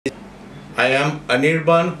I am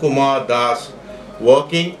Anirban Kumar Das,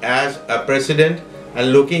 working as a president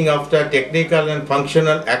and looking after technical and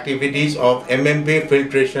functional activities of MMP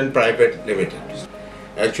Filtration Private Limited.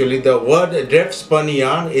 Actually, the word drift spun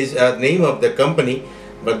yarn is a name of the company,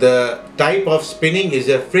 but the type of spinning is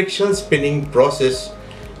a friction spinning process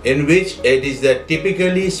in which it is the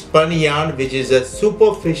typically spun yarn, which is a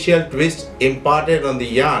superficial twist imparted on the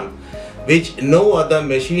yarn which no other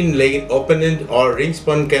machine lathe, opponent or ring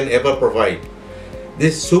spun can ever provide.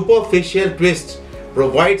 This superficial twist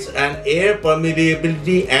provides an air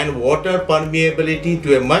permeability and water permeability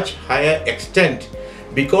to a much higher extent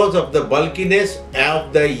because of the bulkiness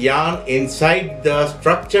of the yarn inside the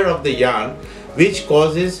structure of the yarn, which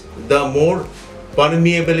causes the more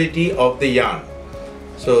permeability of the yarn.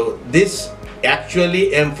 So this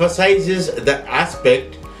actually emphasizes the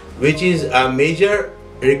aspect which is a major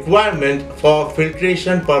requirement for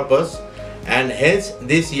filtration purpose, and hence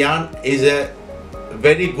this yarn is a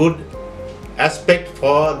very good aspect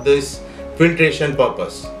for this filtration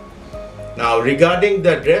purpose. Now, regarding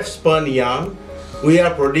the drift spun yarn, we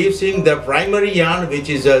are producing the primary yarn, which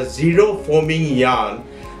is a zero foaming yarn,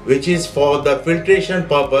 which is for the filtration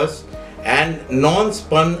purpose, and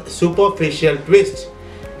non-spun superficial twist,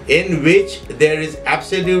 in which there is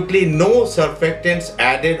absolutely no surfactants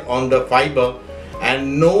added on the fiber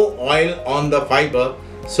and no oil on the fiber,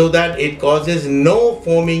 so that it causes no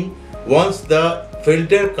foaming once the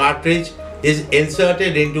filter cartridge is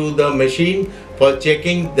inserted into the machine for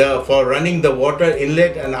running the water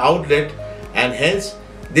inlet and outlet, and hence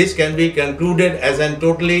this can be concluded as a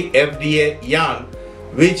totally FDA yarn,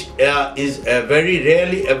 which is very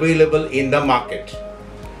rarely available in the market.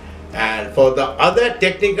 And for the other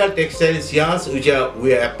technical textiles yarns, which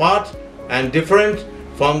we are apart and different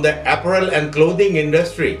from the apparel and clothing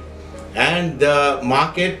industry, and the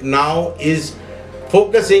market now is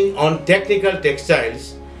focusing on technical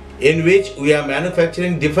textiles, in which we are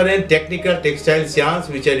manufacturing different technical textiles yarns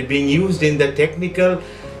which are being used in the technical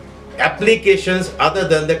applications other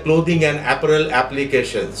than the clothing and apparel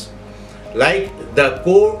applications. Like the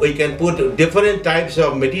core, we can put different types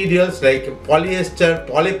of materials like polyester,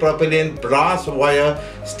 polypropylene, brass wire,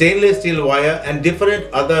 stainless steel wire, and different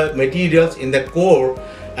other materials in the core.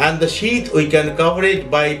 And the sheath, we can cover it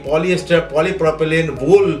by polyester, polypropylene,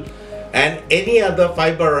 wool, and any other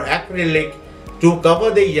fiber or acrylic to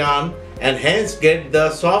cover the yarn, and hence get the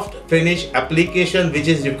soft finish application which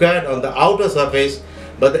is required on the outer surface,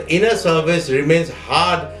 but the inner surface remains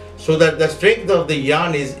hard, so that the strength of the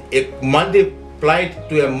yarn is multiplied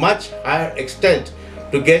to a much higher extent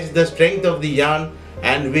to get the strength of the yarn,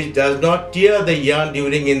 and which does not tear the yarn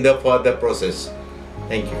during in the further process.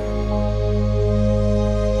 Thank you.